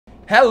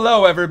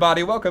Hello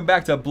everybody, welcome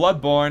back to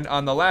Bloodborne.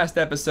 On the last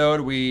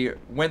episode, we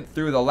went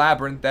through the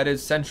labyrinth that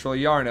is Central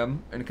Yarnum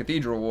in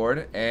Cathedral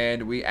Ward,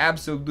 and we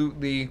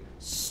absolutely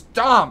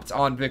stomped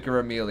on Vicar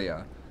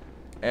Amelia.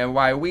 And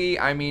by we,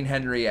 I mean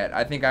Henriette.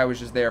 I think I was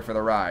just there for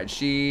the ride.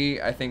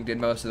 She, I think, did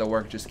most of the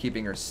work just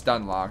keeping her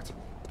stun locked.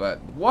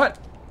 But what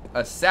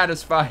a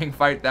satisfying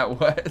fight that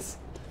was.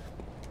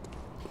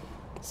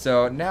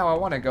 So now I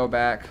want to go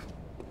back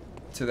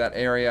to that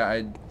area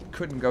I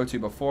couldn't go to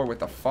before with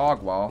the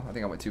fog wall. I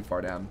think I went too far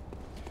down.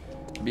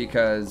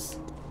 Because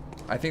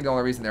I think the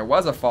only reason there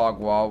was a fog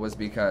wall was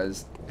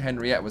because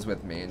Henriette was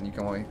with me, and you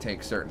can only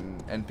take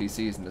certain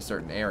NPCs into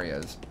certain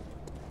areas.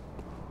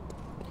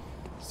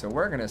 So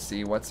we're gonna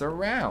see what's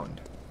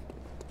around.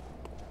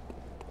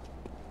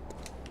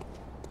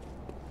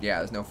 Yeah,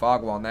 there's no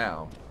fog wall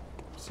now.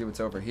 See what's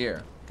over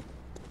here.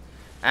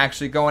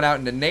 Actually going out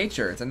into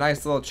nature. It's a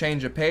nice little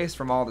change of pace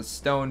from all the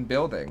stone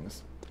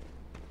buildings.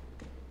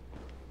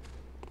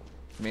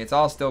 I mean, it's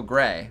all still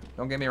gray.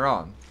 Don't get me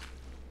wrong.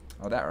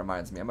 Oh, that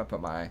reminds me. I'm going to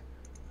put my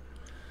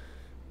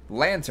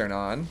lantern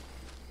on.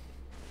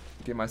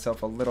 Give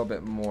myself a little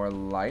bit more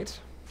light.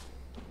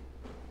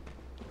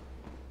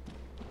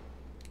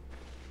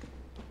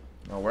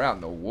 Oh, we're out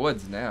in the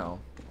woods now.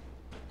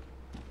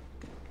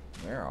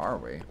 Where are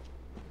we?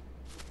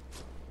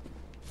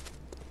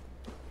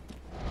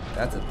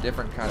 That's a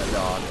different kind of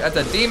dog. That's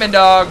a demon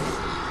dog!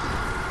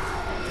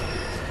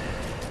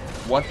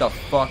 What the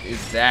fuck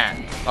is that?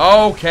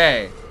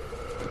 Okay.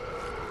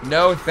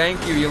 No,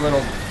 thank you, you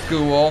little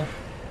ghoul.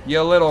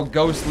 You little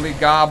ghostly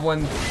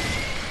goblin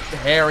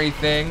hairy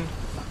thing.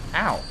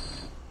 Ow.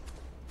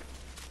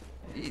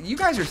 You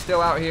guys are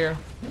still out here?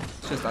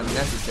 It's just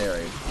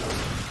unnecessary.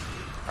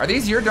 Are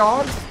these your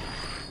dogs?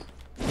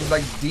 These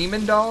like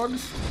demon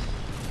dogs?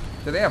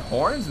 Do they have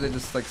horns? Or are they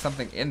just like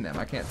something in them?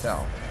 I can't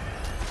tell.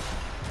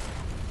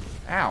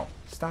 Ow.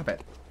 Stop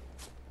it.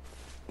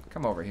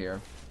 Come over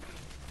here.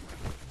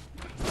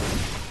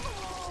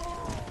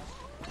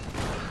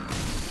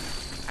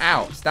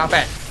 Ow, stop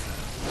it.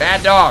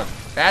 Bad dog.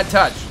 Bad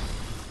touch.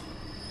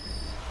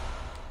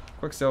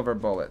 Quicksilver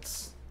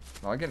bullets.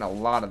 Well, I'm getting a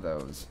lot of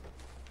those.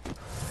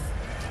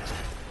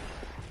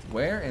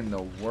 Where in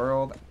the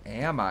world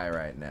am I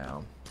right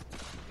now?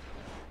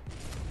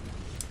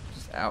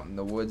 Just out in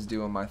the woods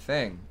doing my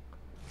thing.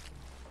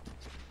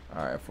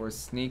 Alright, if we're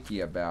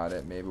sneaky about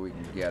it, maybe we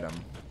can get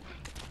him.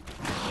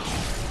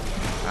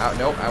 Oh,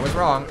 nope, I was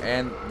wrong.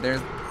 And there's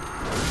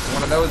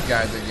one of those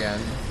guys again.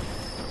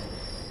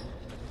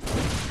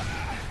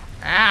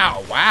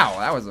 Ow, wow,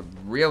 that was a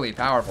really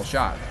powerful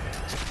shot.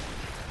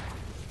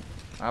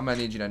 I'm gonna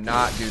need you to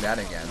not do that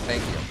again.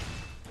 Thank you.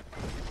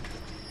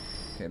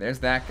 Okay, there's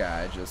that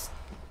guy just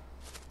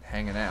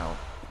hanging out.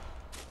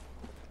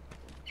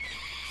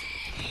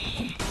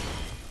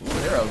 Ooh,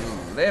 they're a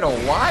little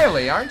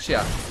wily, aren't you?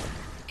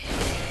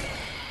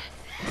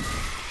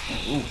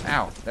 Ooh,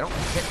 ow. They don't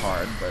hit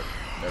hard, but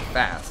they're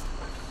fast.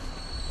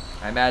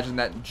 I imagine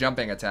that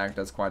jumping attack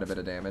does quite a bit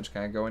of damage.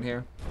 Can I go in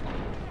here?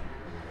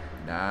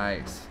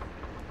 Nice.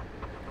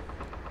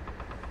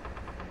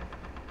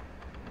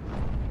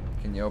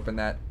 Can you open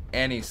that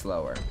any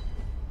slower?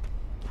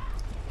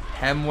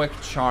 Hemwick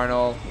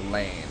Charnel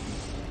Lane.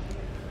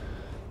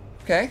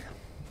 Okay.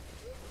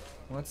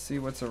 Let's see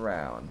what's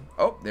around.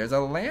 Oh, there's a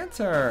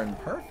lantern.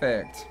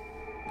 Perfect.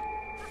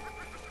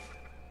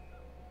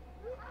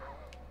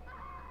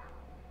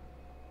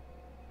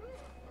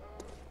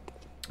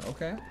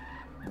 Okay.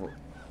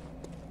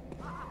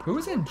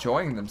 Who's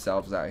enjoying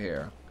themselves out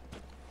here?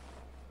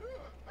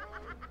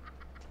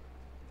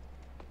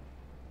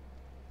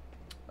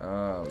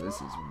 Oh, this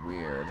is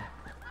weird.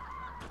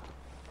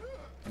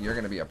 You're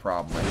gonna be a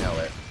problem, I know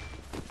it.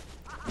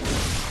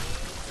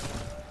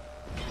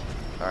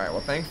 Alright,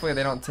 well thankfully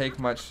they don't take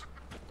much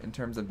in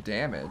terms of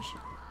damage.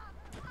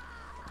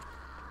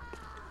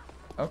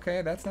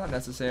 Okay, that's not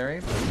necessary.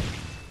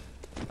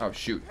 Oh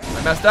shoot.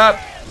 I messed up!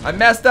 I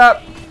messed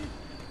up!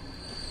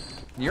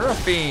 You're a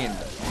fiend.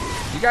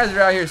 You guys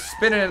are out here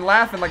spinning and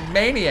laughing like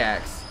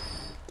maniacs.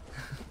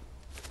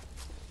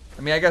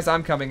 I mean, I guess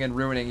I'm coming in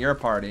ruining your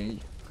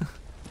party.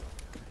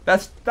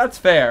 That's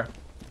fair.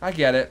 I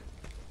get it.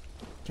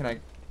 Can I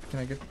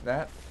get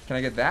that? Can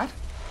I get that?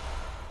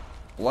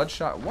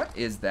 Bloodshot. What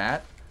is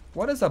that?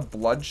 What is a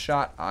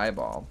bloodshot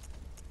eyeball?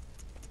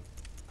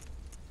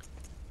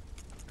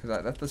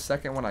 Because that's the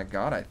second one I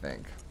got, I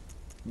think.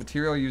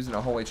 Material used in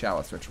a holy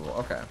chalice ritual.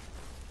 Okay.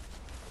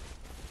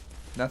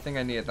 Nothing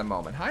I need at the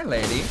moment. Hi,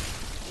 lady.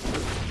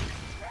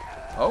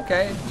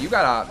 Okay, you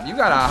got a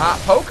hot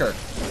poker.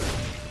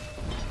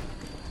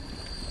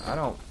 I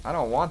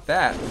don't want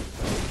that.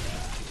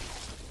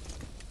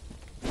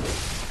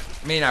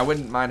 I mean, I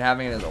wouldn't mind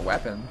having it as a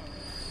weapon.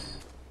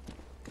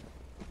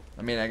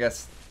 I mean, I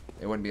guess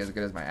it wouldn't be as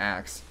good as my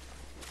axe.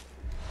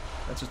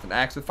 That's just an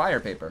axe with fire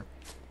paper.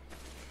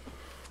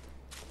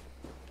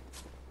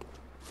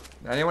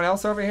 Anyone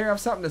else over here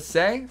have something to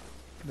say?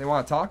 They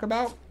want to talk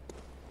about?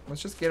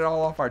 Let's just get it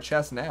all off our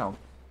chest now.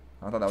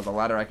 I thought that was a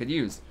ladder I could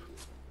use.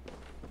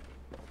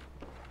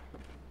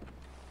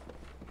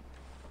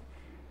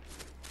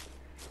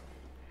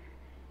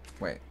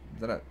 Wait, is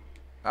that a...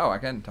 Oh, I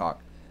can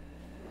talk.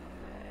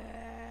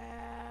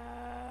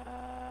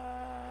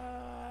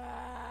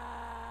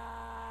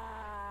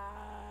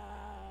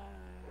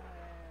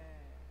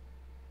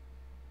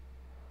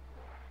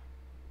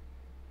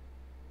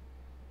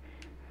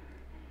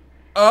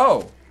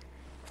 Oh!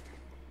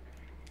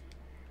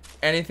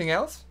 Anything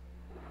else?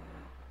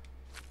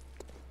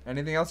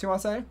 Anything else you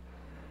want to say?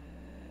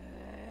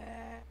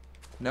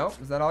 Nope,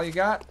 is that all you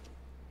got?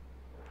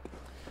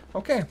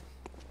 Okay.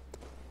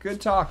 Good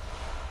talk.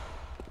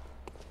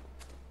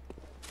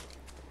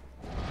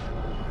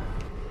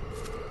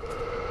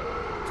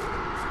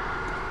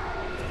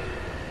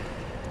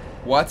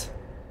 What?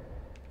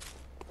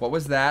 What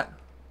was that?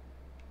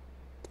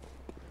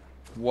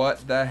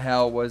 What the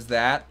hell was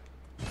that?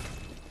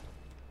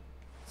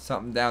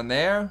 Something down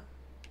there?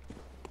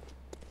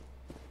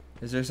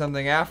 Is there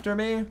something after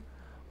me?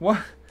 What?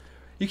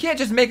 You can't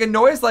just make a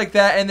noise like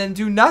that and then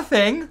do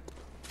nothing.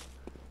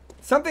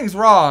 Something's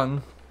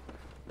wrong.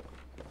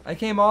 I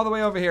came all the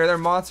way over here. There are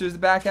monsters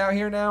back out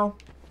here now.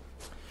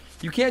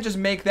 You can't just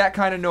make that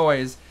kind of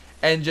noise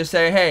and just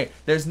say, hey,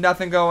 there's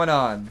nothing going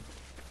on.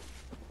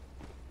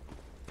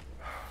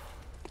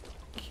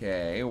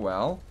 Okay,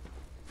 well.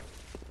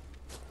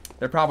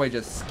 They're probably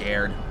just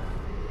scared.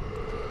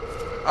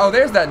 Oh,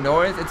 there's that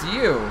noise. It's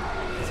you.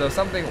 So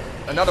something,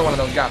 another one of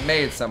those got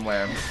made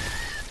somewhere.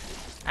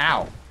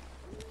 Ow.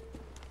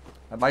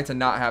 I'd like to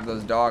not have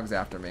those dogs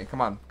after me.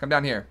 Come on, come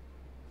down here.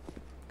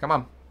 Come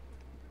on.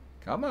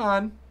 Come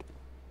on.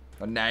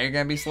 But now you're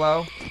gonna be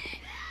slow.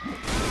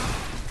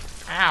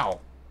 Ow.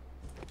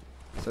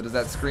 So does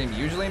that scream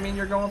usually mean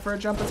you're going for a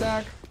jump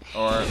attack?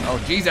 Or,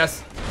 oh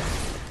Jesus.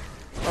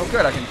 Oh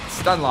good, I can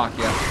stun lock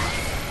you.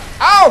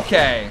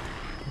 Okay.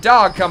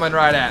 Dog coming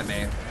right at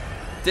me.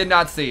 Did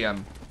not see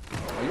him.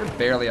 Oh, you're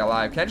barely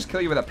alive. Can I just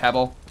kill you with a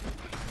pebble?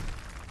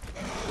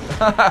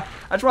 I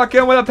just want to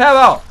kill him with a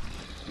pebble.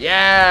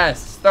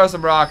 Yes. Throw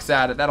some rocks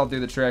at it. That'll do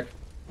the trick.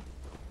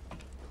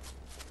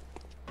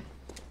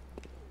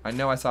 I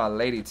know I saw a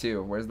lady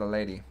too. Where's the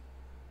lady?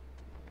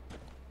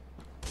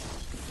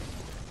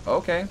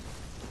 Okay.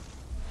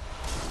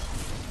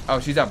 Oh,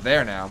 she's up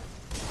there now.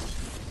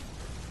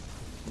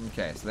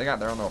 Okay, so they got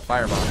their own little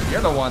firebomb.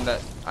 You're the one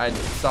that I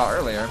saw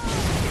earlier.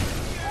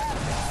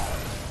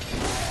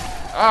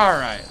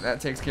 Alright, that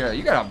takes care of it.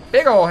 You got a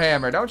big old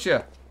hammer, don't you?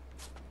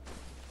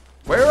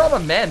 Where are all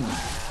the men?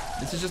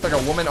 This is just like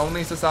a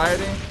woman-only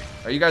society?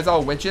 Are you guys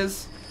all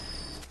witches?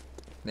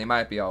 They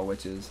might be all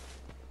witches.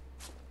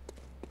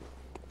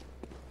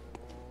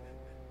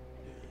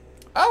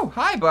 Oh,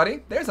 hi,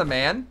 buddy. There's a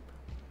man.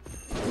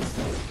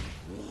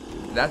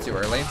 That's too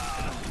early.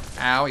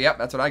 Ow, yep,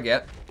 that's what I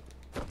get.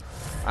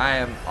 I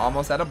am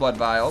almost out of blood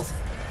vials.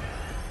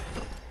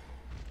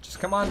 Just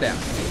come on down.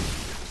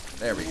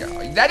 There we go.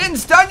 That didn't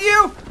stun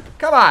you?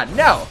 Come on,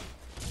 no.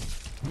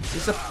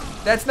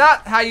 That's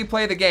not how you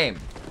play the game.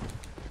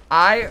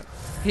 I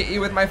hit you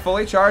with my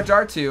fully charged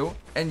R2,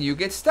 and you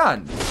get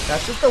stunned.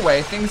 That's just the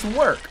way things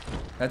work.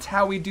 That's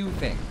how we do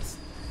things.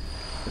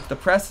 It's the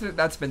precedent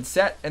that's been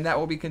set, and that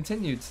will be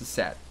continued to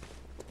set.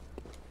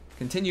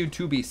 Continued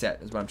to be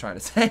set is what I'm trying to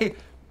say.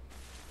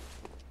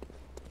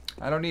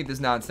 I don't need this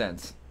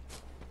nonsense.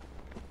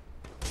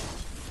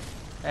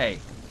 Hey.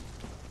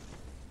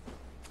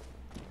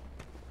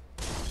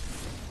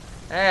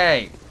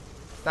 Hey.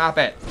 Stop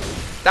it.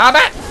 Stop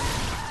it!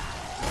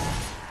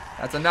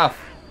 That's enough.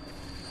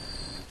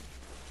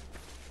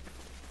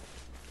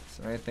 Is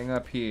there anything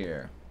up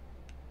here?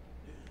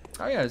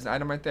 Oh yeah, there's an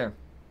item right there.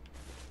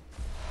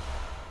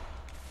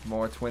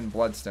 More twin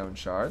bloodstone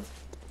shards.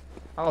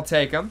 I'll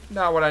take them.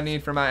 Not what I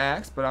need for my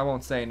axe, but I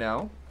won't say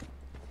no.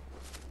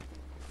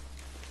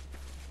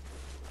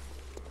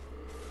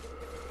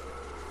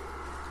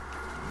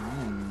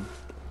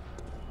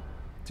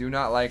 Do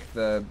not like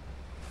the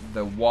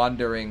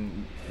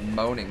wandering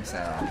moaning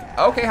sound.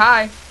 Okay,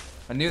 hi.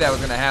 I knew that was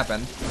gonna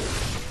happen.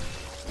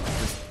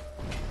 Just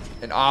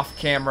an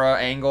off-camera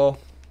angle.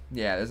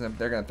 Yeah,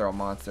 they're gonna throw a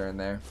monster in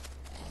there.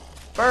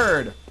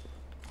 Bird.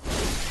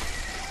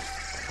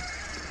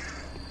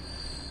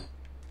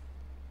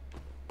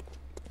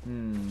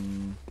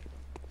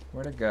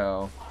 Where'd it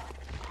go?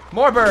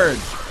 More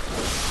birds.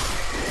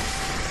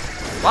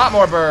 A lot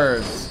more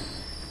birds.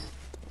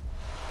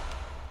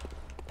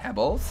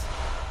 Pebbles.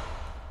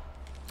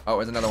 Oh,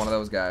 there's another one of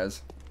those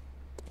guys.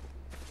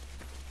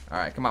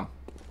 Alright, come on.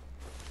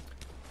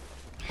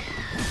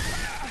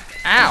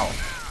 Ow!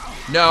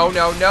 No,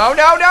 no, no,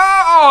 no, no!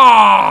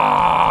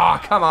 Oh,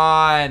 come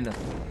on!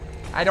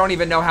 I don't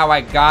even know how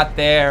I got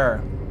there.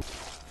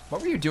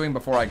 What were you doing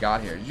before I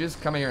got here? Did you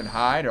just come here and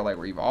hide? Or like,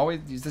 were you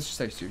always... Is this just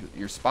like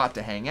your spot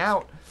to hang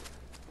out?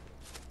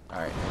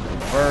 Alright,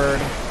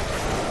 bird.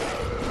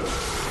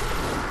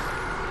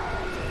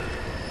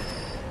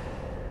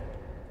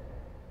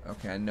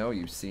 Okay, I know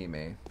you see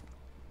me.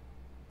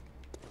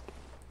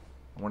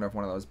 I wonder if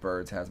one of those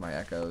birds has my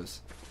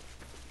echoes.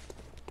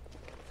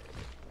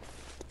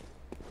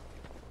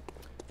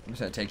 I'm just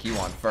gonna take you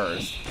on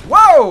first.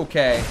 Whoa!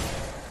 Okay.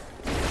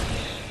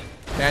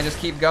 Can I just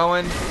keep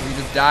going? You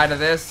just die to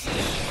this?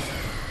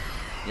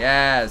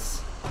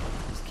 Yes.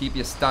 Just keep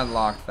you stun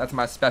locked. That's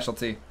my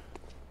specialty.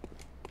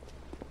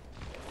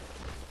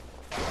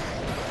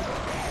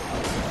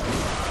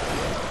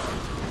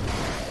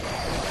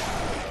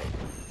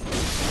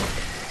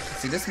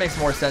 See, this makes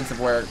more sense of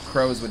where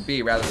crows would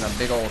be rather than a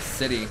big old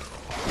city.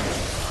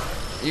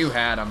 You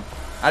had them.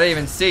 I didn't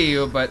even see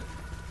you, but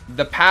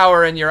the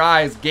power in your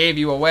eyes gave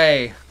you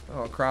away.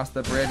 Oh, across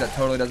the bridge that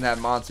totally doesn't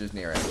have monsters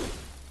near it.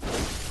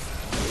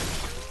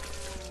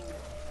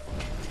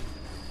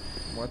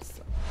 What's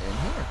in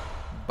here?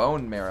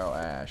 Bone marrow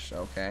ash.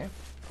 Okay.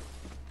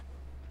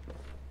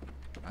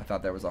 I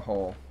thought there was a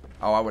hole.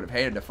 Oh, I would have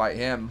hated to fight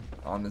him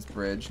on this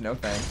bridge. No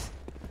thanks.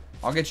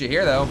 I'll get you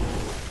here, though.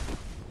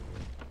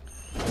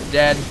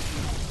 Dead.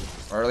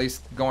 Or at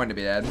least going to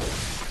be dead.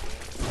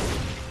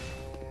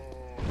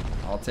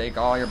 I'll take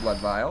all your blood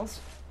vials.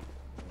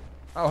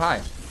 Oh, hi.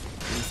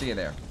 Didn't see you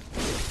there.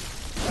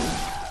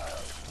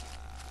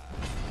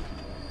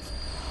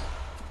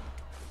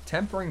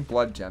 Tempering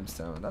blood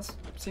gemstone. That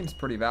seems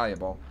pretty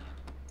valuable.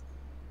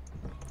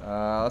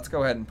 Let's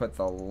go ahead and put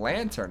the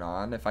lantern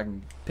on if I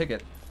can pick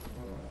it.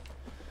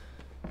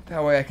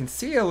 That way I can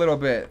see a little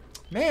bit.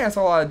 Man, that's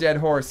a lot of dead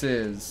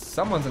horses.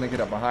 Someone's gonna get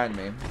up behind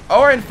me.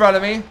 Or in front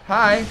of me.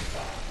 Hi.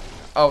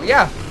 Oh,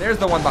 yeah. There's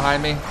the one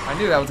behind me. I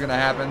knew that was gonna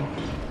happen.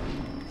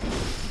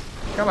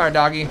 Come on,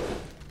 doggy.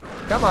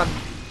 Come on.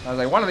 I was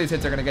like, one of these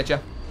hits are gonna get you.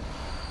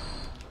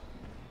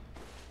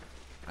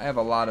 I have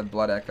a lot of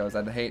blood echoes.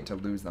 I'd hate to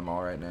lose them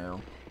all right now.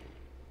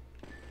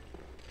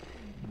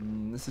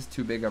 This is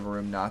too big of a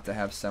room not to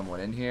have someone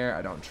in here.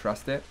 I don't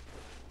trust it.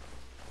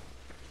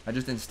 I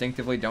just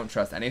instinctively don't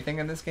trust anything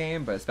in this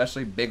game, but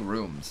especially big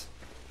rooms.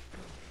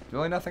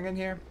 Really nothing in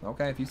here?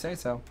 Okay, if you say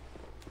so.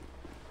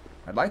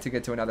 I'd like to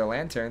get to another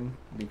lantern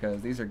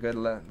because these are good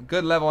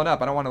leveling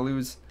up. I don't want to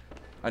lose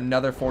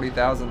another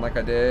 40,000 like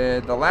I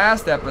did the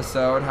last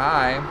episode.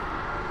 Hi.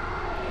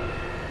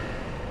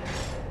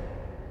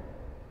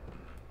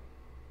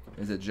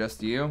 Is it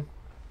just you?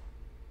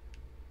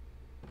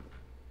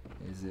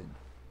 Is it?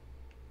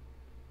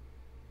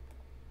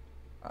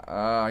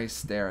 Oh, he's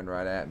staring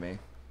right at me.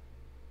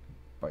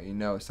 But you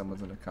know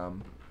someone's gonna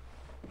come.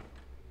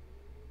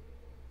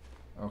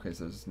 Okay,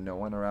 so there's no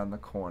one around the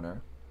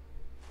corner.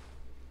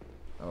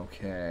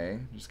 Okay,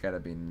 just gotta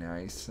be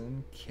nice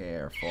and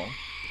careful.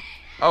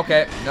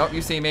 Okay, nope,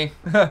 you see me.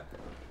 I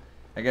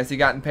guess he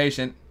got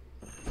impatient.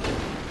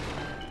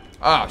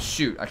 Oh,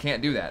 shoot, I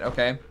can't do that.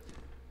 Okay.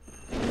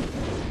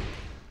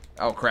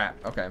 Oh,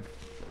 crap. Okay.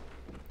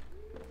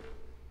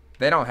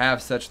 They don't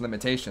have such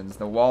limitations.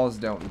 The walls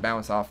don't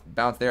bounce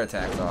their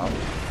attacks off.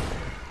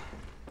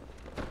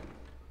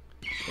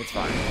 It's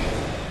fine.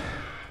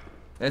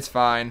 It's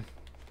fine.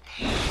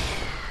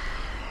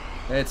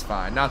 It's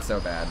fine. Not so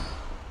bad.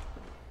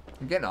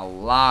 I'm getting a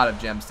lot of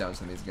gemstones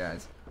from these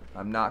guys.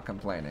 I'm not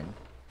complaining.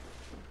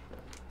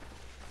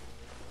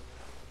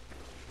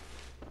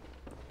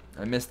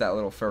 I missed that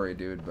little furry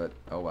dude, but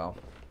oh well.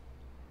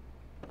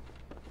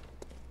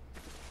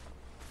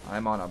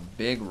 I'm on a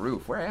big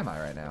roof. Where am I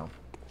right now?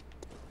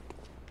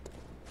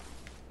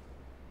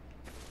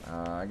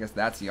 I guess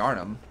that's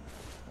Yarnum.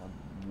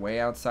 I'm way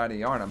outside of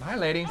Yarnum. Hi,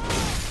 lady.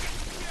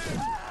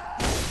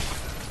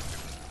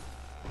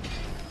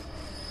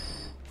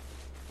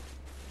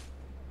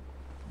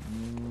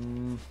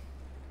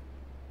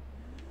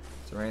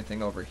 Is there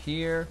anything over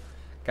here?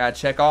 Gotta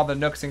check all the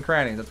nooks and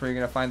crannies. That's where you're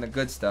gonna find the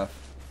good stuff.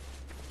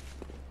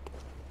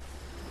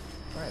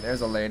 Alright,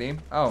 there's a lady.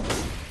 Oh.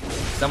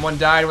 Someone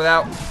died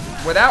without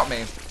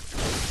me.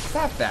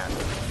 Stop that.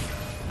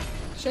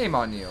 Shame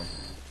on you.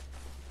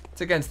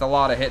 It's against the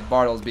law to hit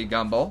Bartlesby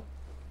Gumble.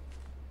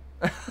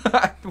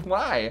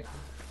 Why?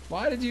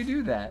 Why did you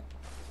do that?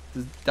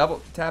 Does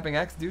double tapping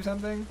X do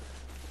something?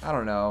 I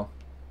don't know.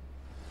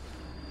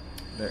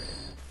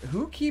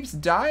 Who keeps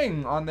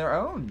dying on their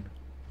own?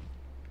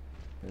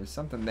 There's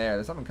something there.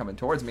 There's something coming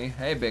towards me.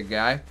 Hey, big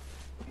guy.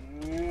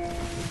 I'm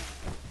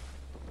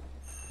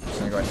just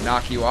gonna go ahead and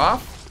knock you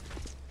off.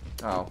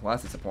 Oh, well,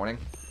 that's disappointing.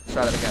 Let's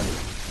try that again.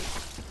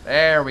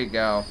 There we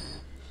go.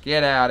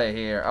 Get out of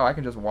here. Oh, I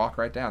can just walk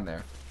right down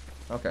there.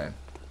 Okay.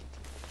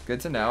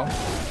 Good to know.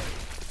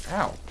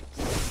 Ow.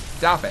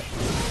 Stop it.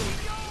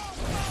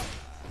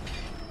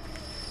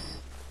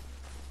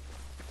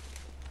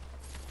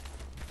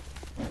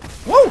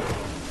 Woo!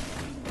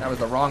 That was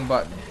the wrong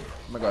button.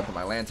 I'm gonna go ahead and put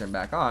my lantern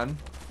back on.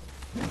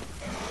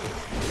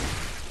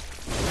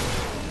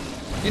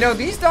 You know,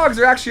 these dogs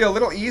are actually a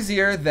little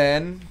easier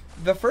than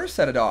the first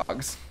set of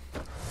dogs.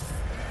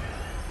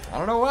 I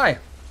don't know why.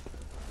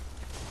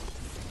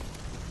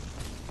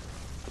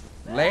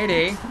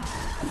 Lady.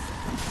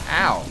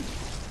 Ow.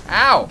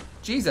 Ow.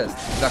 Jesus.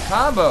 The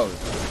combos.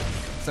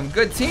 Some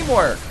good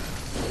teamwork.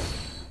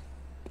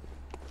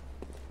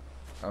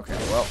 Okay,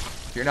 well,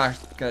 if you're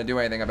not going to do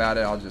anything about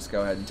it, I'll just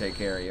go ahead and take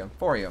care of you.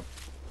 For you.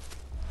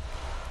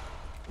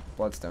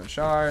 Bloodstone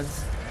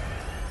shards.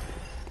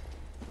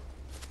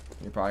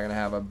 You're probably going to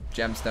have a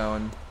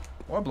gemstone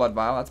or blood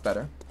vial. That's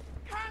better.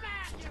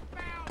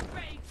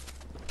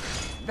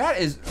 That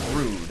is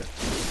rude.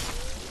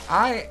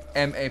 I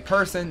am a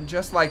person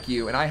just like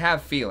you, and I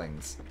have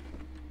feelings.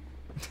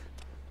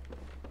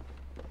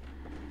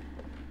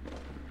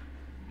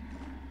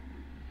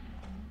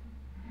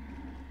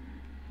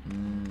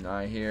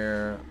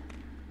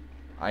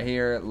 I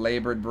hear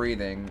labored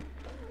breathing.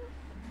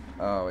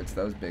 Oh, it's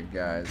those big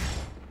guys.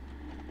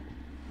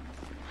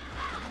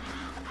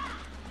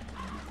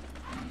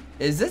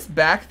 Is this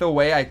back the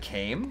way I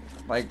came?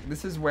 Like,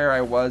 this is where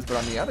I was, but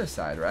on the other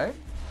side, right?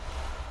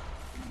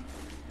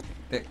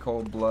 Thick,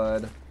 cold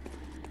blood.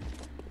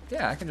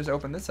 Yeah, I can just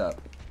open this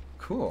up.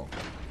 Cool.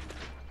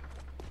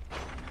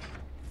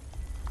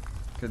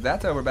 Because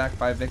that's over back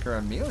by Vicar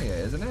Amelia,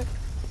 isn't it?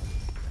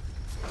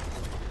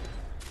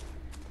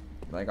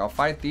 Like, I'll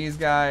fight these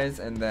guys,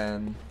 and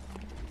then...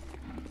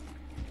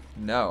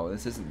 No,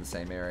 this isn't the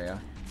same area.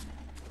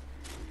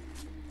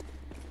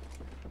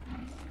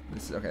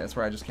 This is... Okay, that's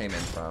where I just came in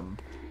from.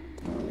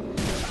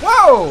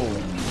 Whoa!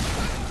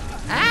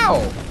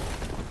 Ow!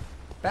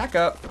 Back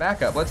up,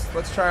 back up.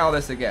 Let's try all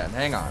this again.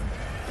 Hang on.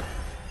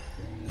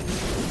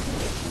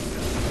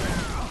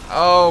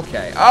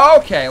 Okay,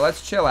 okay,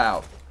 let's chill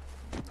out.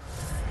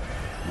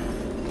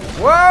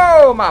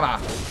 Whoa,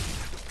 mama!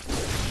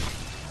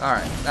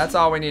 Alright, that's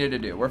all we needed to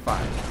do. We're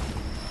fine.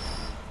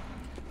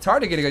 It's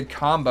hard to get a good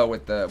combo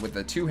with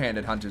the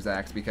two-handed Hunter's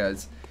Axe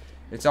because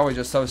it's always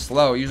just so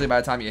slow. Usually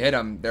by the time you hit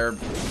them, they're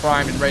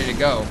primed and ready to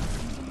go.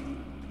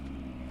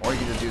 Or you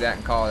can just do that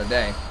and call it a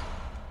day.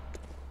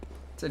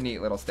 It's a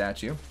neat little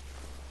statue.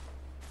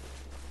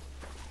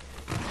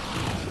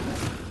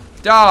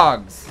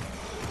 Dogs!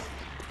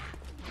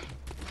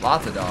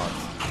 Lots of dogs.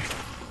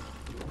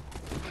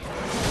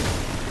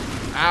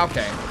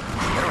 Okay.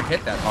 They don't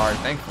hit that hard,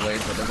 thankfully,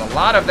 but there's a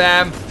lot of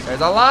them.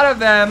 There's a lot of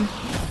them.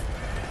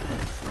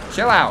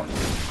 Chill out.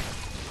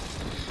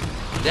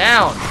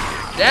 Down.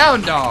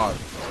 Down, dog.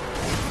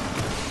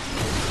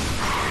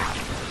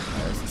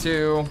 There's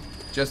two.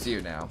 Just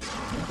you now.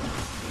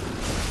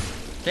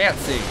 Can't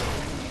see.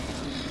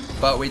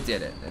 But we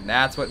did it, and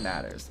that's what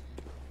matters.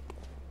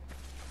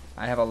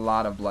 I have a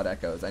lot of blood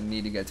echoes. I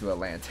need to get to a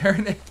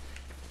lantern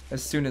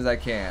as soon as I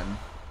can.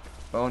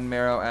 Bone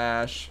marrow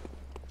ash.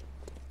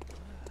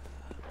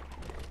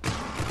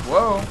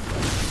 Whoa.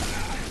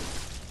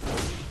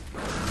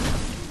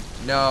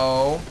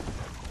 No.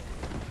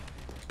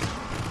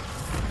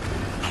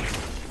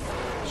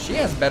 She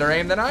has better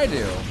aim than I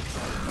do.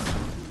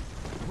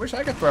 Wish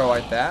I could throw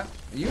like that.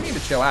 You need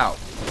to chill out.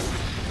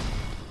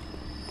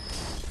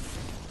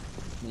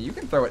 You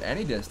can throw at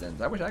any distance.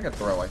 I wish I could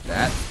throw like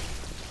that.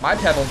 My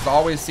pebbles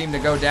always seem to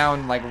go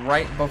down like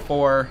right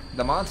before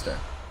the monster.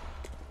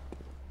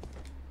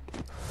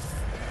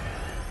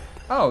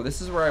 Oh,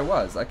 this is where I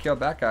was. I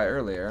killed that guy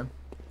earlier.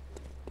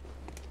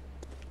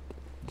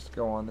 Just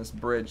go on this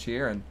bridge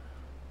here and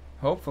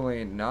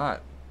hopefully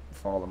not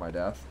fall to my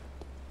death.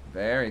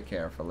 Very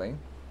carefully.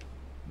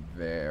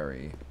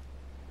 Very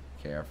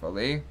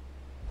carefully.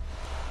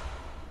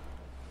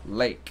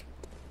 Lake.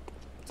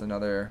 It's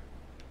another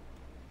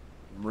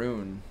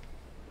rune.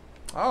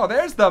 Oh,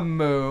 there's the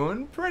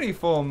moon. Pretty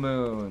full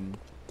moon.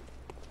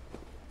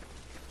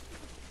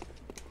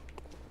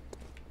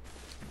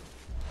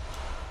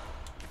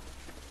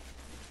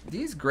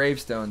 These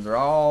gravestones are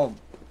all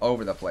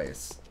over the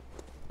place.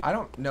 I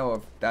don't know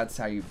if that's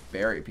how you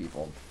bury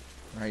people,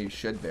 or how you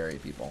should bury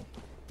people.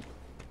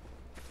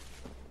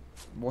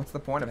 What's the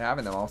point of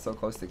having them all so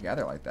close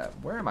together like that?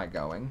 Where am I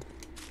going?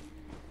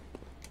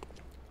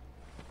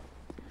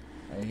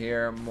 I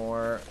hear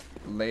more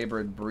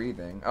labored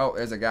breathing. Oh,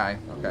 there's a guy.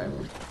 Okay.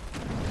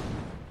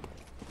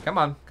 Come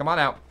on. Come on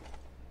out.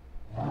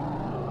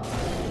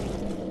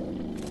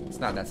 It's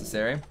not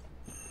necessary.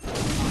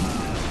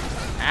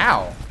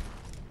 Ow.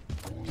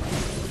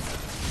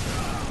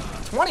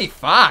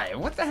 25?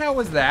 What the hell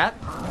was that?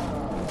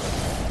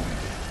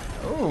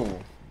 Ooh.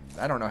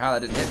 I don't know how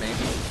that didn't hit me.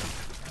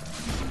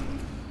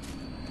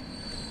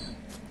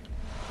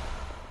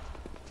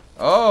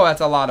 Oh,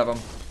 that's a lot of them.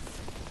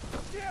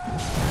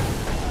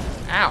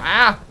 Ow,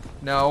 ow.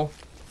 No.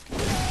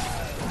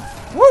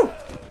 Woo!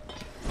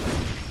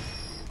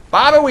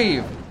 Bob and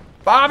weave.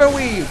 Bob and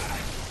weave.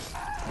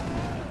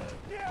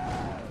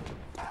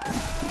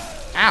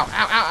 Ow,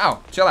 ow, ow,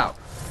 ow. Chill out.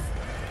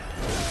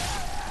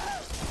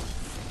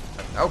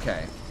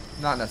 Okay.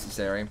 Not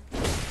necessary.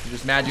 You're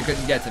just mad you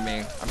couldn't get to me.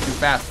 I'm too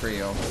fast for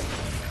you.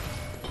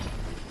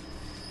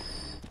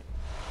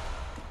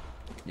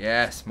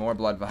 Yes, more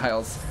blood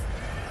vials.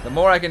 The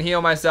more I can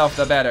heal myself,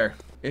 the better.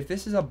 If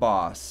this is a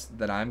boss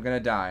that I'm gonna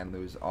die and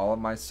lose all of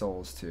my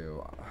souls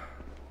to...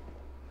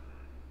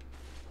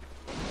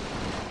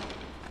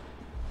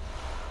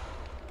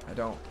 I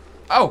don't...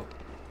 Oh!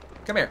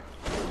 Come here.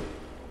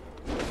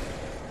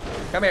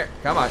 Come here.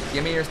 Come on.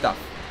 Give me your stuff.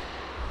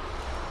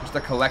 Just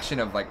a collection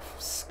of, like,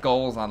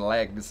 skulls on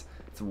legs.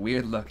 It's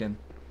weird looking.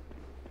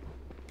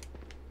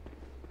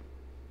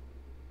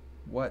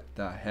 What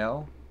the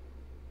hell?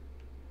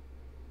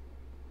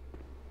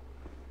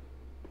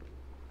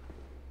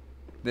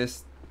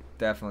 This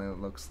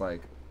definitely looks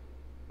like...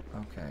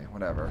 Okay,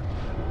 whatever.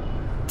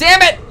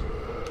 Damn it!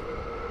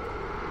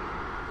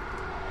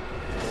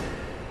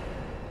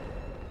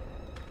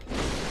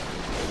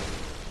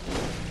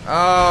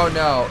 Oh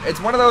no, it's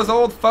one of those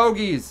old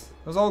fogies.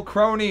 Those old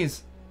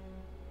cronies.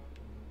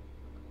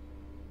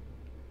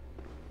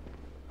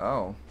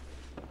 Oh.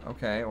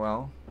 Okay,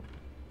 well.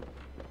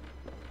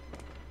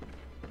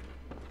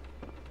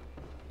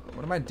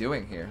 What am I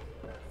doing here?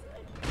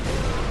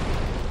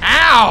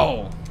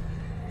 Ow!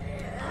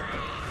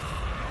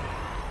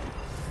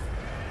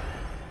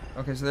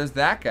 Okay, so there's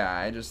that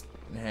guy just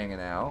hanging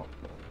out.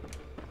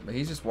 But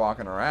he's just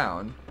walking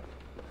around.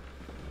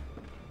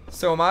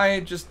 So am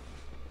I just...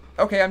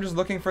 Okay, I'm just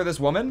looking for this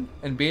woman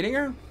and beating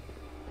her?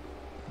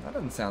 That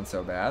doesn't sound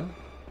so bad.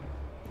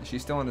 Is she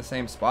still in the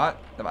same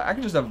spot? I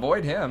can just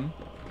avoid him.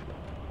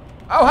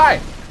 Oh,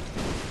 hi!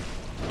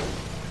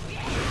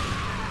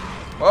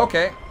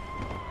 Okay.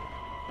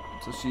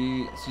 So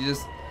she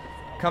just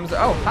comes...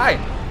 Oh, hi!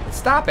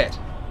 Stop it!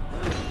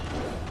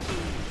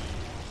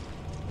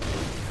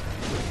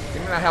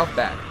 Give me my health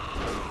back.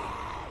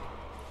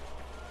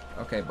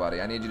 Okay,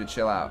 buddy, I need you to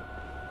chill out.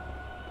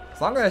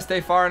 As long as I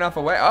stay far enough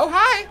away... Oh,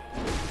 hi!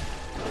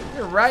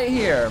 You're right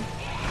here.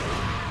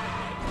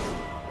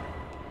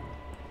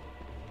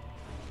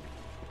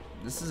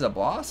 This is a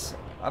boss?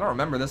 I don't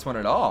remember this one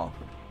at all.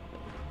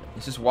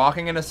 He's just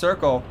walking in a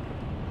circle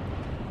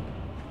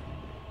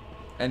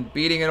and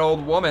beating an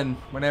old woman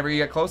whenever you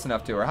get close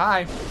enough to her.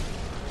 Hi.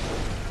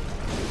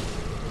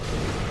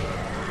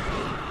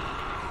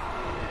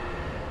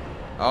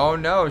 Oh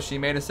no, she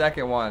made a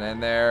second one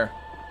and they're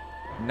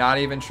not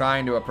even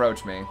trying to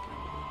approach me.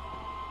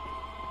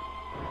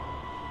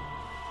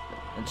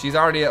 And she's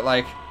already at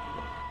like,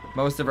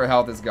 most of her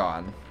health is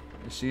gone.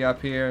 Is she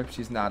up here?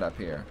 She's not up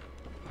here.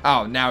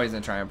 Oh, now he's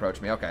gonna try and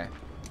approach me. Okay.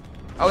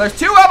 Oh, there's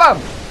two of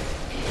them!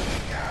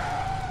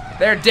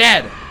 They're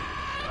dead.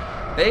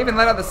 They even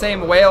let out the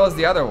same wail as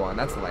the other one.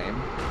 That's lame.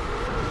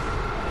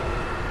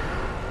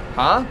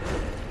 Huh?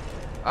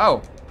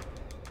 Oh.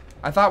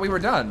 I thought we were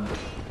done.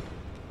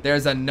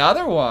 There's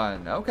another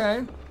one.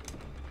 Okay.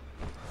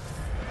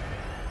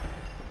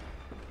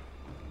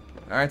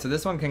 Alright, so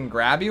this one can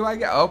grab you, I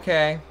guess?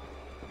 Okay.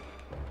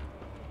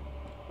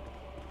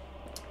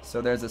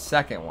 So there's a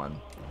second one.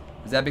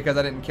 Is that because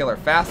I didn't kill her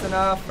fast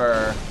enough,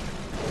 or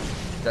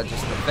is that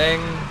just the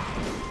thing?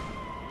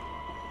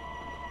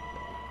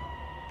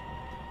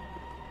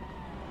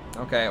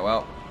 Okay,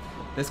 well,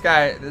 this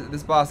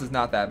boss is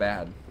not that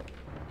bad.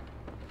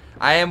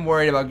 I am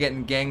worried about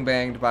getting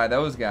gangbanged by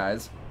those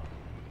guys.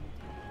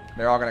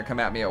 They're all gonna come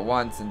at me at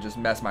once and just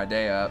mess my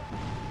day up.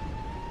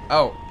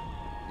 Oh,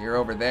 you're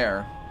over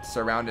there,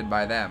 surrounded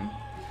by them.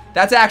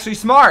 That's actually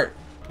smart!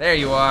 There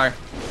you are.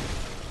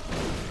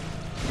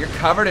 You're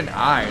covered in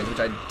eyes, which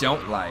I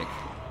don't like.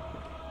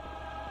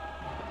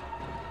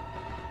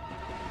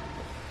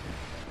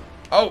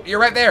 Oh, you're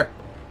right there.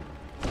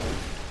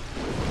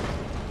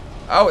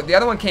 Oh, the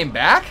other one came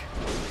back?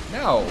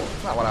 No,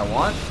 that's not what I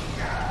want.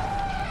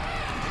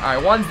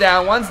 Alright, one's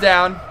down, one's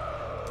down.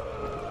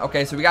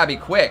 Okay, so we gotta be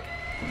quick.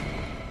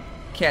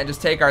 Can't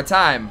just take our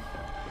time.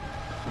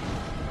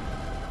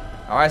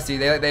 Oh, I see.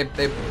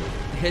 They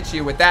hit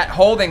you with that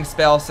holding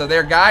spell so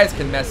their guys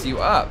can mess you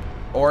up.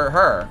 Or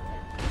her.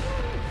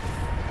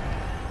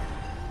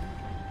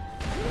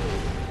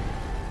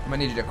 I'm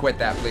gonna need you to quit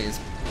that, please.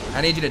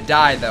 I need you to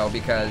die, though,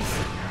 because...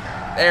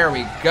 There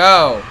we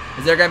go.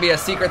 Is there gonna be a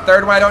secret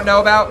third one I don't know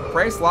about?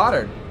 Pray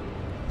slaughtered.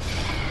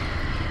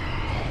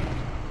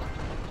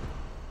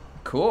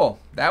 Cool.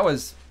 That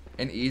was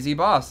an easy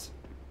boss.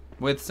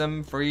 With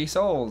some free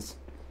souls.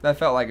 That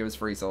felt like it was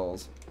free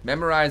souls.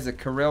 Memorize the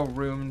Kirill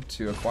rune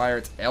to acquire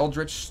its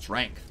eldritch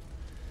strength.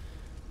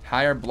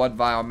 Higher blood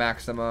vial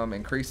maximum.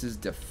 Increases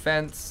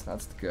defense.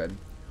 That's good.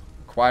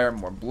 Acquire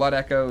more blood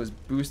echoes.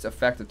 Boost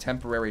effect of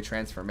temporary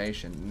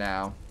transformation.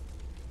 Now.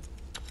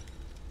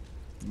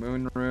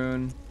 Moon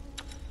rune.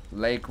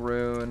 Lake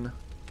rune.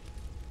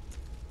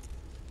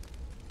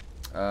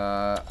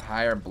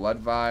 Higher blood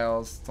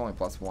vials. It's only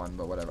 +1,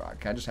 but whatever.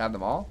 Can I just have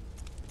them all?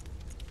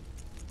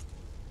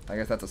 I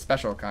guess that's a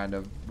special kind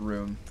of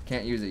rune.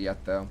 Can't use it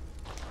yet, though.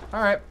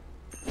 Alright.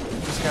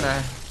 I'm just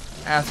gonna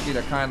ask you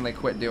to kindly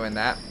quit doing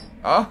that.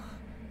 Oh!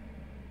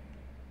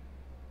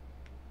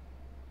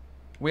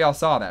 We all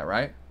saw that,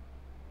 right?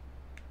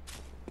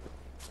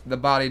 The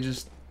body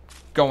just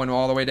going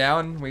all the way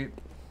down. We're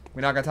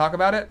not gonna talk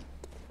about it?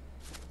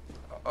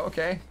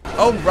 Okay.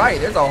 Oh, right.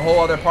 There's a whole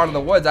other part of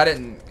the woods I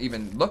didn't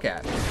even look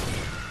at.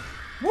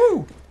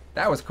 Woo!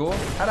 That was cool.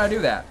 How'd I do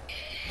that?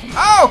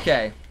 Oh,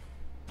 okay.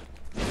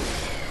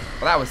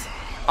 Well, that was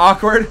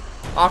awkward.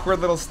 Awkward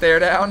little stare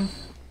down.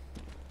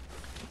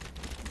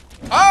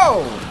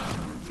 Oh!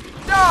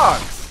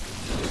 Dogs!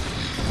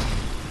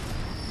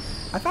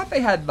 I thought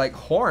they had, like,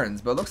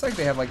 horns, but it looks like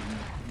they have, like,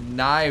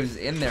 knives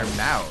in their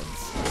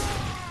mouths.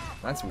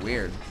 That's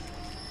weird.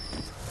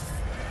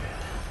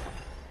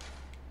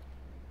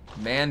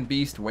 Man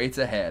beast waits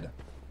ahead.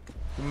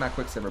 Give me my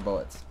Quicksilver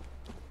bullets.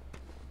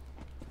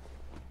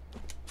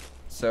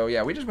 So,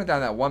 yeah, we just went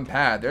down that one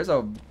path. There's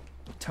a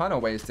ton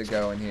of ways to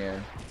go in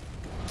here.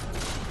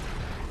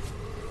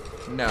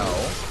 No.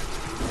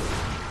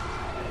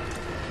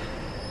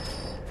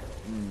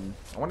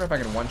 I wonder if I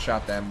can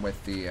one-shot them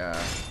with the,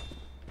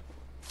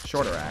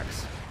 Shorter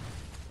axe.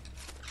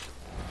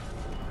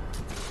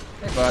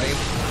 Hey, buddy.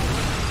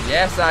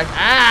 Yes,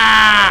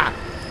 Ah!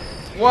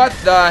 What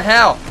the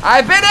hell?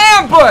 I've been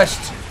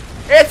ambushed!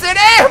 It's an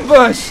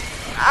ambush!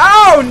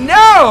 Oh,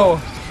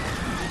 no!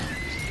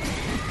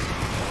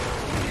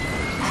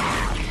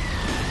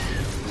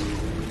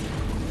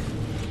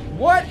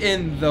 What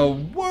in the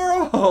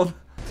world?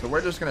 So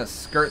we're just gonna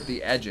skirt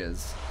the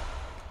edges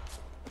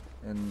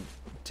and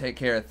take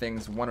care of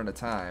things one at a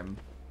time.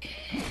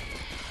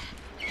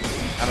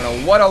 I don't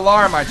know what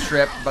alarm I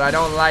tripped, but I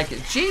don't like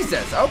it.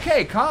 Jesus,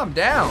 okay, calm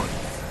down.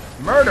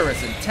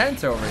 Murderous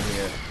intent over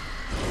here.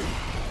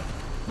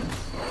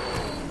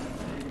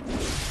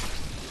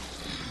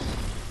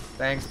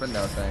 Thanks, but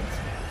no thanks.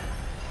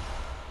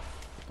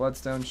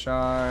 Bloodstone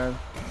shard.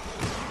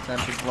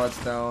 Tempted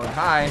bloodstone.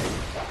 Hi.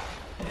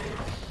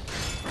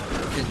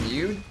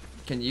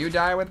 Can you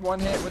die with one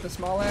hit with a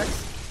small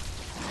axe?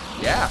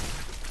 Yeah.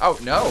 Oh,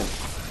 no.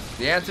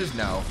 The answer's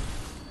no.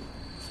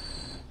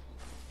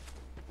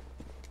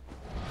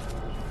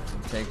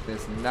 Take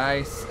this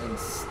nice and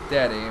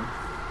steady.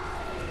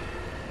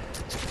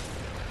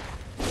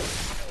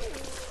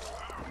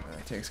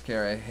 That takes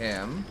care of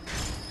him.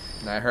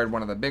 And I heard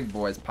one of the big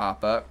boys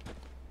pop up.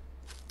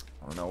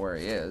 I don't know where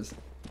he is.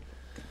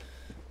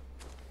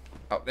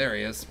 Oh, there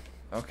he is.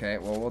 Okay,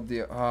 well, we'll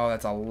deal. Oh,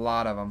 that's a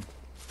lot of them.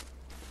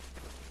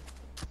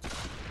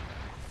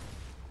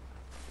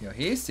 You know,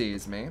 he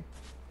sees me.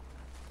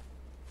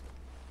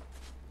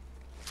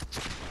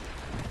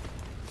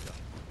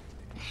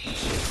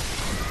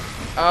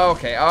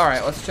 Okay,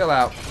 alright, let's chill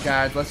out.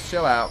 Guys, let's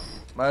chill out.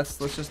 Let's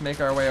just make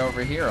our way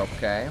over here,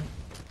 okay?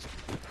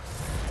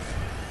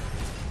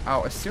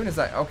 Oh, as soon as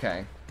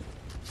okay.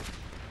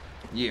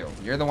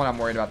 You're the one I'm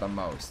worried about the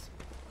most.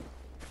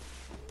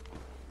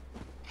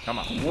 Come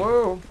on.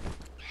 Whoa!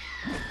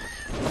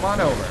 Come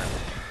on over.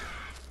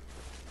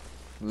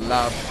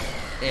 Love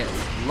it.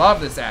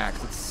 Love this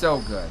axe. It's so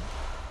good.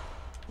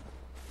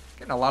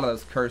 Getting a lot of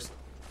those cursed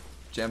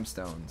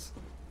gemstones.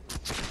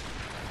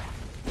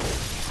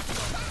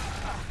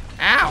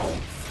 Ow!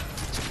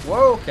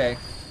 Whoa, okay.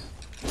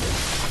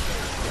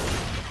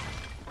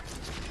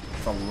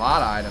 There's a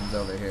lot of items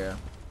over here.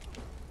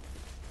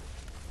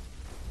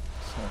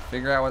 Just gonna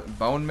figure out what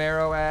bone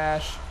marrow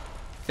ash,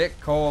 thick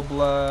cold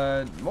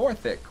blood, more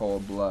thick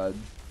cold blood.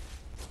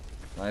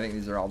 I think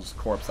these are all just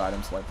corpse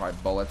items, so like probably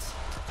bullets.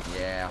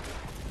 Yeah.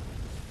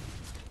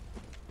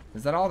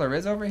 Is that all there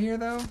is over here,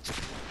 though?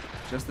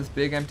 Just this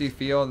big empty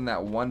field and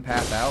that one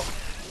path out?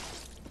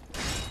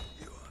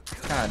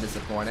 It's kind of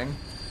disappointing.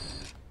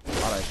 A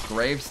lot of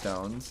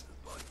gravestones.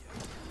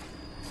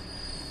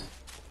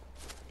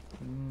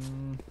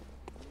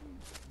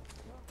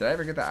 Did I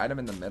ever get the item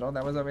in the middle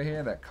that was over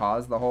here that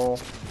caused the whole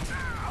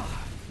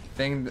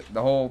thing,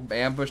 the whole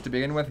ambush to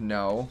begin with?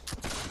 No.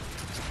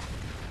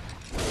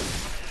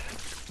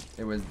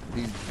 It was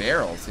these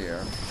barrels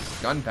here.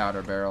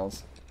 Gunpowder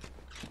barrels.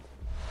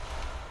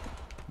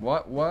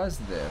 What was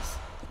this?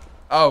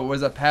 Oh, it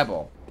was a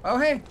pebble. Oh,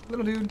 hey,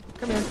 little dude.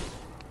 Come here.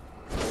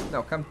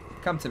 No,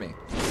 come to me.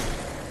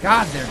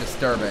 God, they're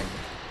disturbing.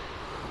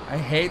 I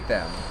hate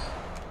them.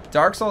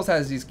 Dark Souls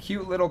has these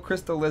cute little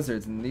crystal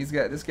lizards, and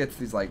this gets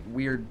these like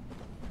weird,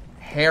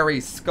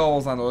 hairy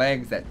skulls on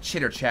legs that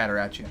chitter chatter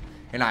at you.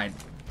 And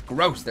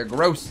gross. They're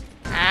gross.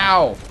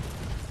 Ow.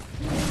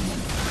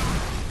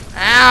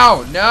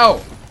 Ow,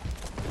 no.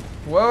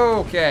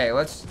 Whoa, okay,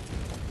 let's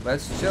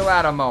chill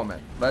out a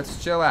moment.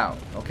 Let's chill out,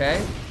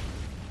 okay?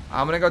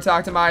 I'm gonna go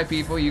talk to my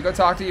people. You go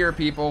talk to your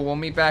people. We'll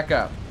meet back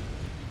up.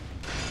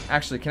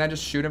 Actually, can I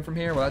just shoot him from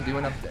here? Will that do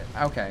enough?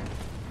 Okay.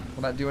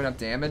 Will that do enough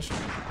damage?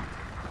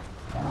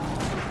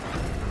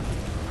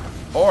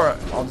 Or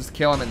I'll just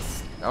kill him and...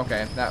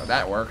 Okay,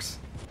 that works.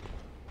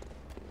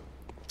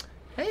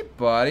 Hey,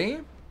 buddy.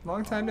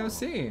 Long time no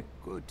see.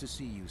 Good to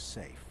see you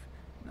safe.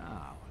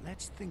 Now,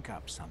 let's think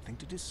up something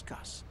to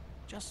discuss.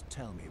 Just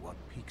tell me what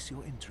piques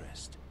your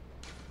interest.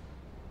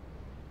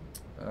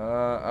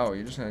 Oh,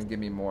 you're just gonna give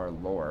me more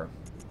lore.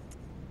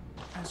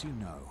 As you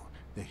know,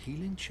 the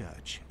Healing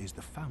Church is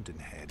the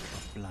fountainhead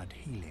of blood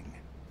healing.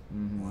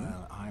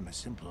 Well, I'm a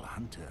simple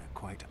hunter,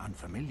 quite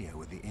unfamiliar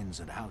with the ins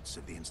and outs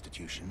of the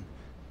institution,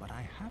 but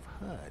I have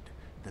heard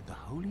that the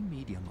holy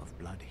medium of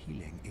blood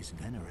healing is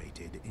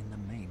venerated in the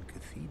main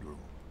cathedral,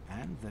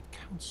 and that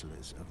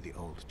counselors of the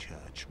old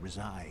church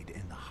reside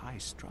in the high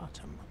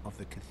stratum of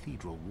the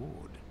cathedral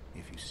ward.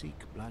 If you seek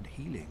blood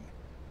healing,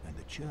 and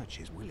the church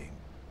is willing,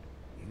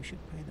 you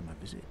should pay them a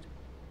visit.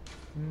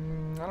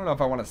 I don't know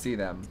if I want to see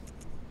them.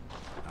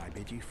 I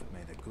bid you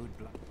may the good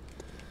blood...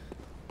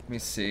 Let me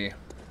see.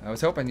 I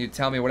was hoping you'd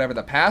tell me whatever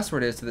the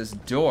password is to this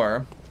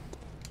door.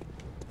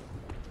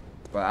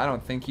 But I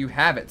don't think you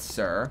have it,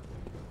 sir.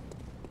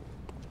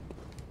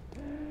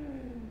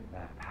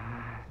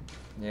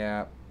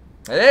 Yeah.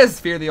 It is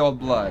Fear the Old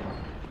Blood.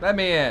 Let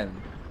me in.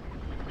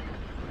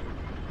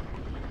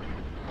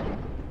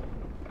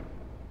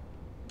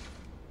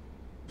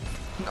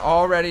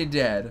 Already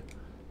dead.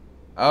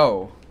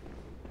 Oh.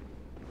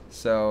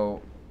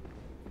 So...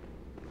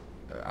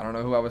 I don't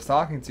know who I was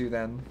talking to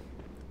then.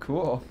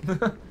 Cool.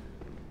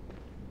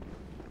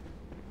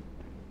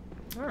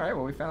 Alright,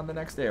 well, we found the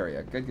next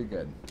area. Good, good,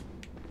 good.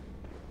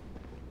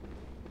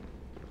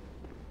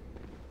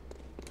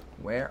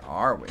 Where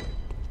are we?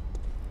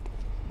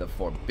 The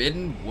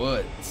Forbidden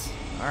Woods.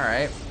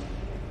 Alright.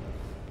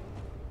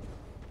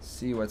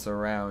 See what's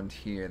around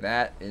here.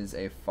 That is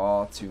a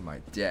fall to my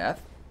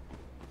death.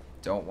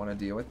 Don't want to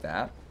deal with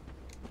that.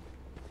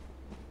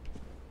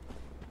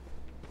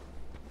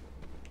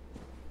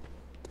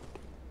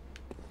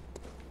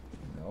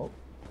 Nope.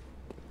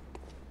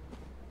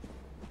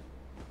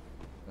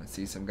 I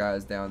see some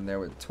guys down there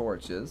with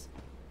torches.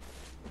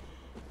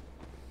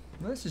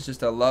 This is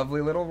just a lovely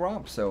little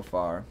romp so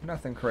far.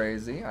 Nothing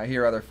crazy. I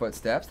hear other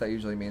footsteps. That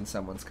usually means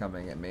someone's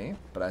coming at me.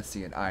 But I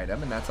see an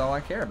item, and that's all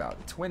I care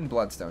about. Twin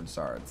bloodstone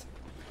shards.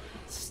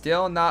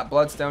 Still not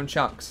bloodstone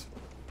chunks.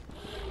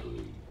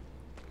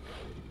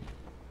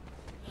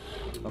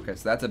 Okay,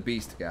 so that's a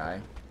beast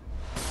guy.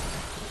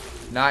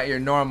 Not your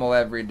normal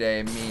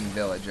everyday mean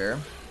villager.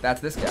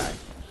 That's this guy.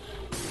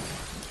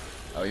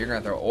 Oh, you're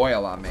gonna throw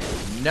oil on me.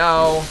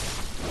 No,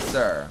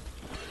 sir.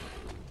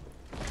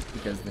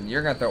 Because then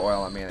you're gonna throw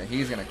oil on me and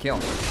he's gonna kill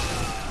me.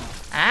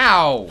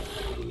 Ow!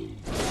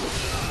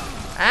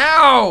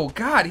 Ow!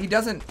 God, he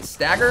doesn't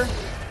stagger?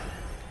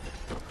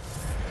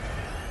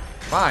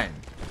 Fine.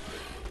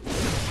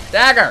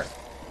 Stagger!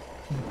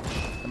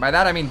 And by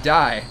that I mean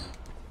die.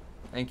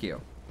 Thank you.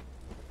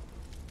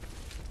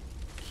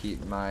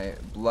 Keep my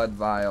blood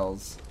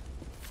vials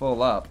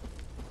full up.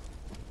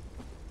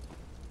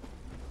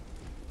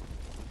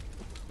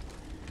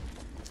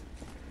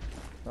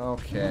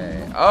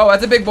 Okay. Oh,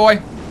 that's a big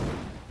boy.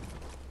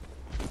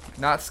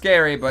 Not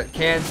scary, but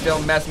can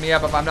still mess me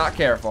up if I'm not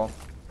careful.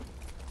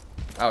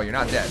 Oh, you're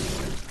not dead.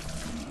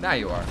 Now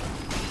you are.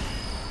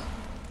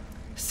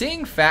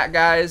 Seeing fat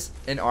guys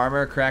in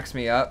armor cracks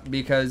me up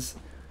because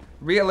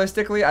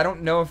realistically, I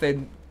don't know if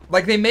they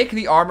make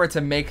the armor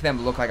to make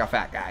them look like a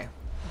fat guy.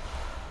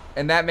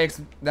 And that makes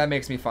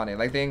me funny.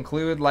 Like they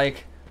include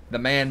like the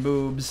man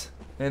boobs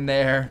in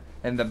there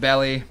and the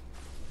belly.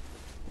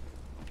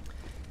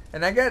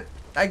 And I get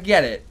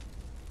it.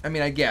 I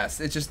mean, I guess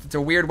it's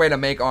a weird way to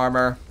make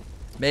armor.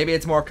 Maybe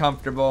it's more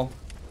comfortable.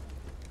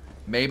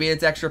 Maybe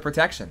it's extra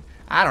protection.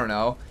 I don't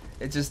know.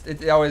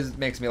 It always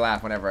makes me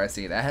laugh whenever I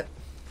see that.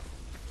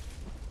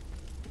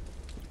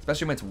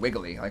 Especially when it's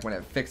wiggly, like when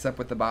it fixes up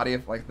with the body,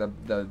 like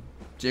the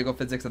jiggle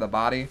physics of the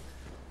body,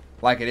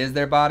 like it is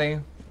their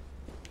body.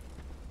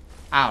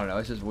 I don't know.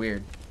 It's just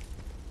weird.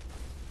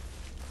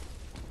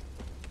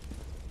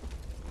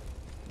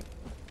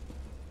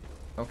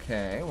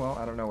 Okay. Well,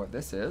 I don't know what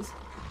this is.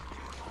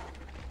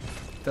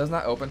 Does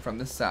not open from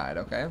this side,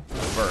 okay?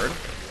 Bird.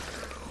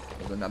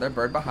 There's another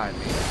bird behind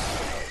me.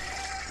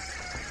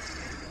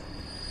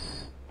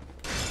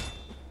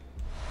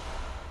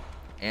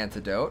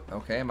 Antidote.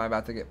 Okay, am I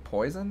about to get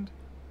poisoned?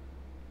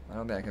 I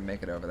don't think I can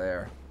make it over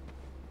there.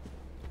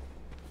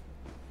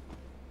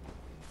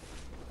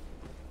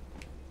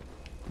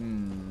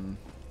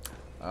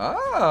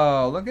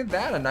 Oh, look at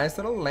that. A nice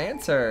little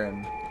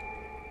lantern.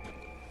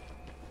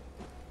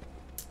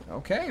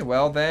 Okay,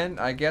 well then,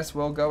 I guess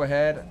we'll go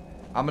ahead.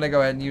 I'm going to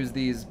go ahead and use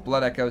these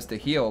blood echoes to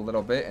heal a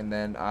little bit, and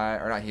then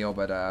or not heal,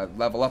 but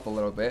level up a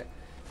little bit.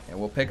 And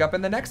we'll pick up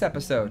in the next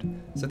episode.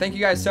 So thank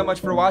you guys so much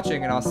for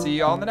watching, and I'll see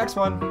you all in the next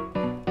one.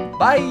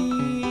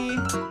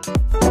 Bye!